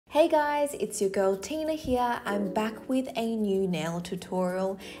Hey guys, it's your girl Tina here. I'm back with a new nail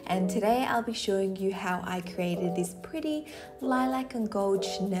tutorial, and today I'll be showing you how I created this pretty lilac and gold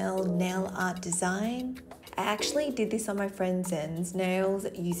Chanel nail art design. I actually did this on my friend Zen's nails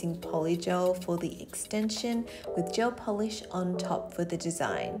using Polygel for the extension with gel polish on top for the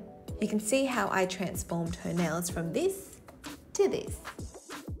design. You can see how I transformed her nails from this to this.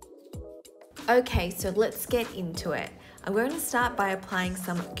 Okay, so let's get into it. I'm going to start by applying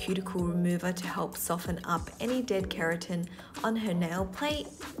some Cuticle Remover to help soften up any dead keratin on her nail plate.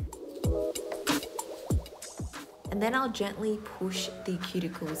 And then I'll gently push the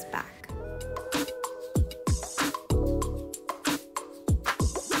cuticles back.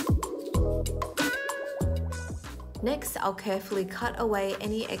 Next, I'll carefully cut away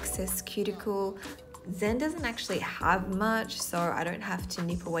any excess cuticle. Zen doesn't actually have much, so I don't have to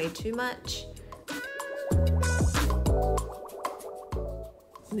nip away too much.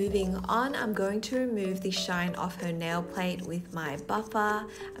 Moving on, I'm going to remove the shine off her nail plate with my buffer.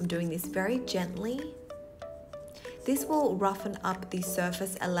 I'm doing this very gently. This will roughen up the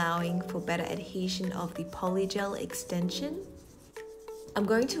surface, allowing for better adhesion of the polygel extension. I'm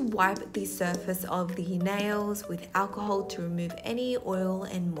going to wipe the surface of the nails with alcohol to remove any oil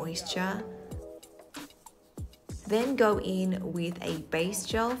and moisture. Then go in with a base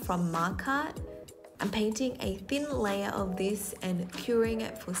gel from Makartt. I'm painting a thin layer of this and curing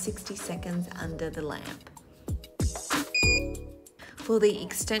it for 60 seconds under the lamp. For the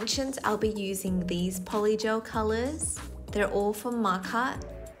extensions, I'll be using these polygel colors. They're all from Makartt.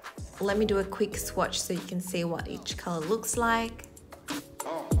 Let me do a quick swatch so you can see what each color looks like.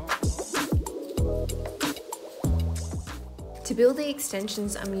 To build the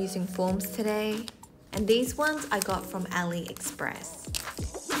extensions, I'm using forms today, and these ones I got from AliExpress.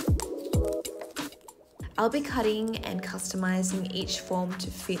 I'll be cutting and customizing each form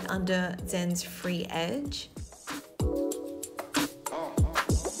to fit under Zen's free edge.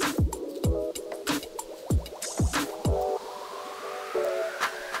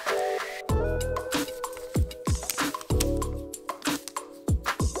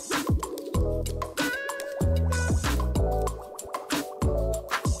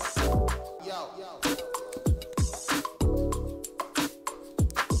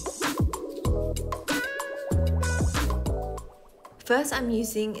 First, I'm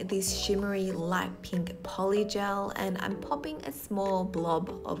using this shimmery light pink polygel, and I'm popping a small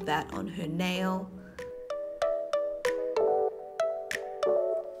blob of that on her nail.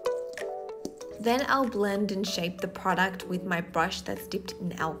 Then I'll blend and shape the product with my brush that's dipped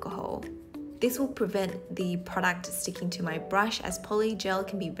in alcohol. This will prevent the product sticking to my brush, as polygel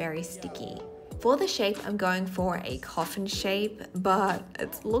can be very sticky. For the shape, I'm going for a coffin shape, but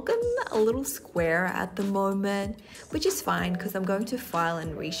it's looking a little square at the moment, which is fine because I'm going to file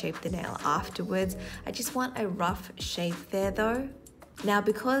and reshape the nail afterwards. I just want a rough shape there though. Now,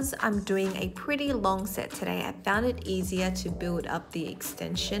 because I'm doing a pretty long set today, I found it easier to build up the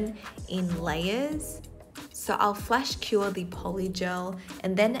extension in layers. So I'll flash cure the polygel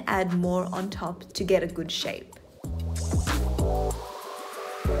and then add more on top to get a good shape.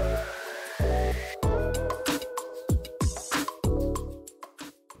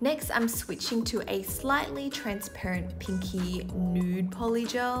 Next, I'm switching to a slightly transparent pinky nude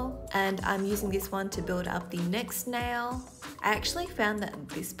polygel, and I'm using this one to build up the next nail. I actually found that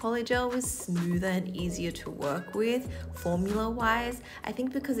this polygel was smoother and easier to work with formula-wise. I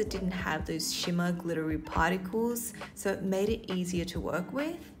think because it didn't have those shimmer glittery particles, so it made it easier to work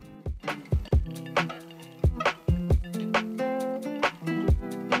with.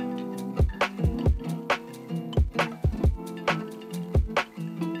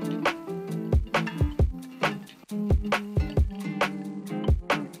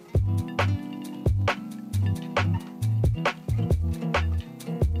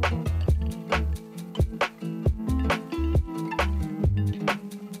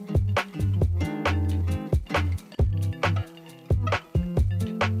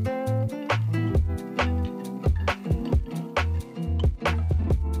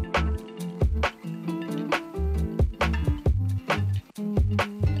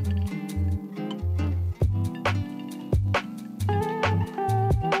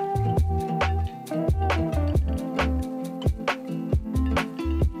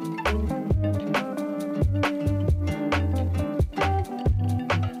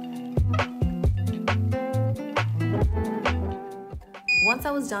 Once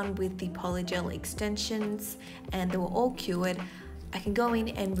I was done with the polygel extensions and they were all cured, I can go in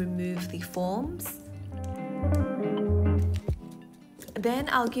and remove the forms. Then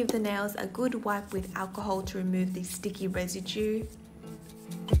I'll give the nails a good wipe with alcohol to remove the sticky residue.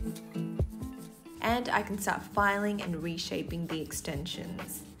 and I can start filing and reshaping the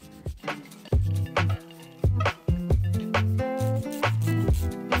extensions.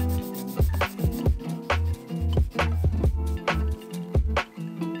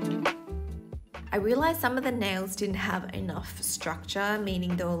 I realized some of the nails didn't have enough structure,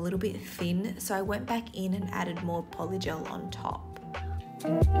 meaning they were a little bit thin, so I went back in and added more Polygel on top.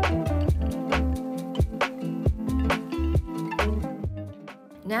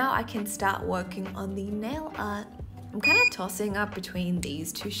 Now I can start working on the nail art. I'm kind of tossing up between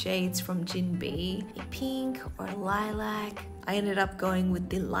these two shades from JinB, a pink or a lilac. I ended up going with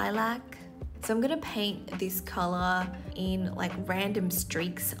the lilac. So I'm gonna paint this color in like random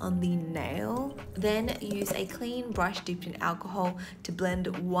streaks on the nail. Then use a clean brush dipped in alcohol to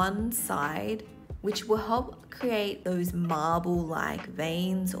blend one side, which will help create those marble-like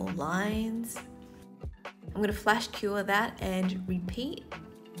veins or lines. I'm gonna flash cure that and repeat.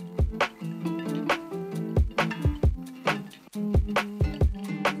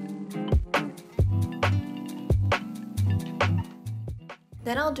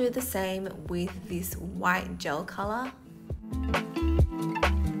 Then I'll do the same with this white gel color.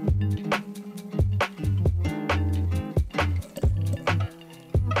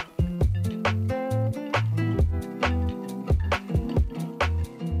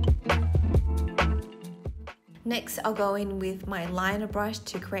 Next, I'll go in with my liner brush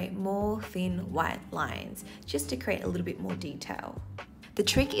to create more thin white lines, just to create a little bit more detail. The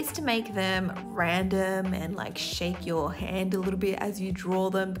trick is to make them random and like shake your hand a little bit as you draw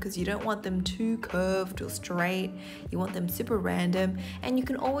them, because you don't want them too curved or straight. You want them super random, and you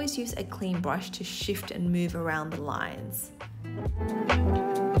can always use a clean brush to shift and move around the lines.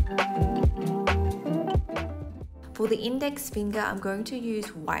 For the index finger, I'm going to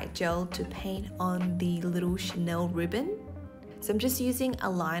use white gel to paint on the little Chanel ribbon. So I'm just using a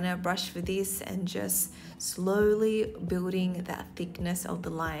liner brush for this and just slowly building that thickness of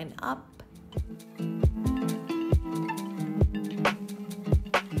the line up.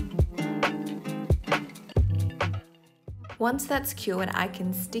 Once that's cured, I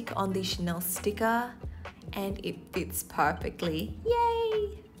can stick on the Chanel sticker and it fits perfectly.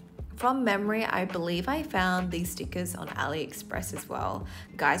 Yay! From memory, I believe I found these stickers on AliExpress as well.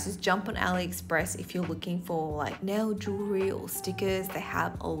 Guys, just jump on AliExpress if you're looking for like nail jewelry or stickers. They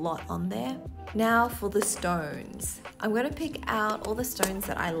have a lot on there. Now for the stones. I'm going to pick out all the stones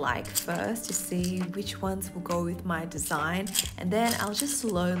that I like first to see which ones will go with my design, and then I'll just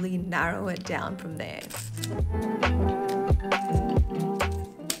slowly narrow it down from there.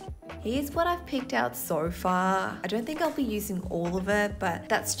 Here's what I've picked out so far. I don't think I'll be using all of it, but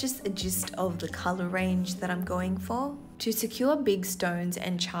that's just a gist of the color range that I'm going for. To secure big stones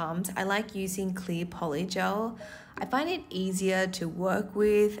and charms, I like using clear polygel. I find it easier to work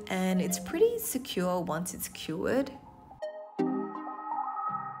with and it's pretty secure once it's cured.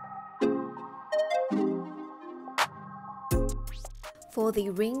 For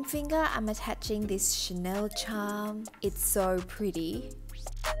the ring finger, I'm attaching this Chanel charm. It's so pretty.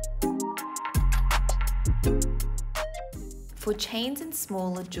 For chains and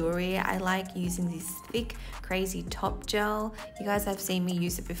smaller jewelry, I like using this thick Crazy Top Gel. You guys have seen me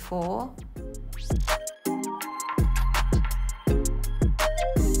use it before.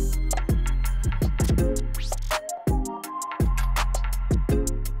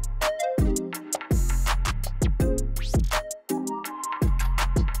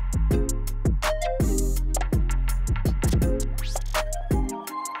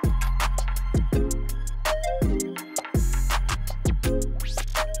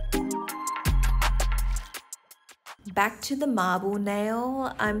 Back to the marble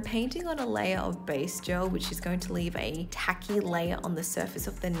nail, I'm painting on a layer of base gel, which is going to leave a tacky layer on the surface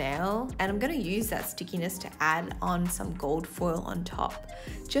of the nail. And I'm going to use that stickiness to add on some gold foil on top,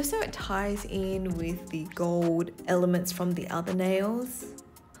 just so it ties in with the gold elements from the other nails.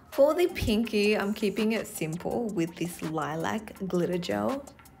 For the pinky, I'm keeping it simple with this lilac glitter gel.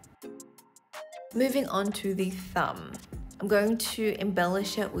 Moving on to the thumb. I'm going to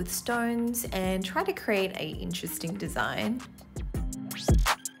embellish it with stones and try to create an interesting design.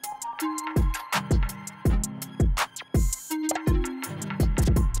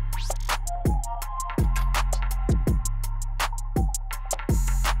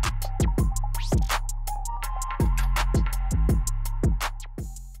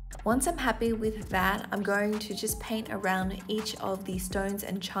 Once I'm happy with that, I'm going to just paint around each of the stones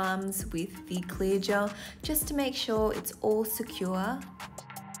and charms with the clear gel just to make sure it's all secure.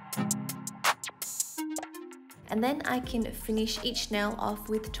 And then I can finish each nail off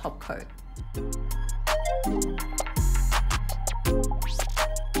with top coat.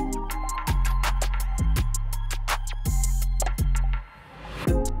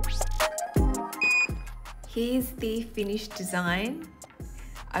 Here's the finished design.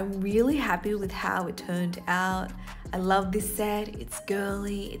 I'm really happy with how it turned out. I love this set. It's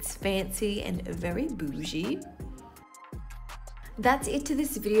girly, it's fancy, and very bougie. That's it to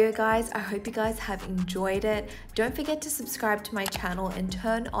this video, guys. I hope you guys have enjoyed it. Don't forget to subscribe to my channel and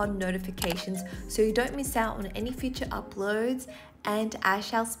turn on notifications so you don't miss out on any future uploads. And I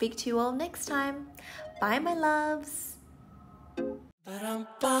shall speak to you all next time. Bye, my loves.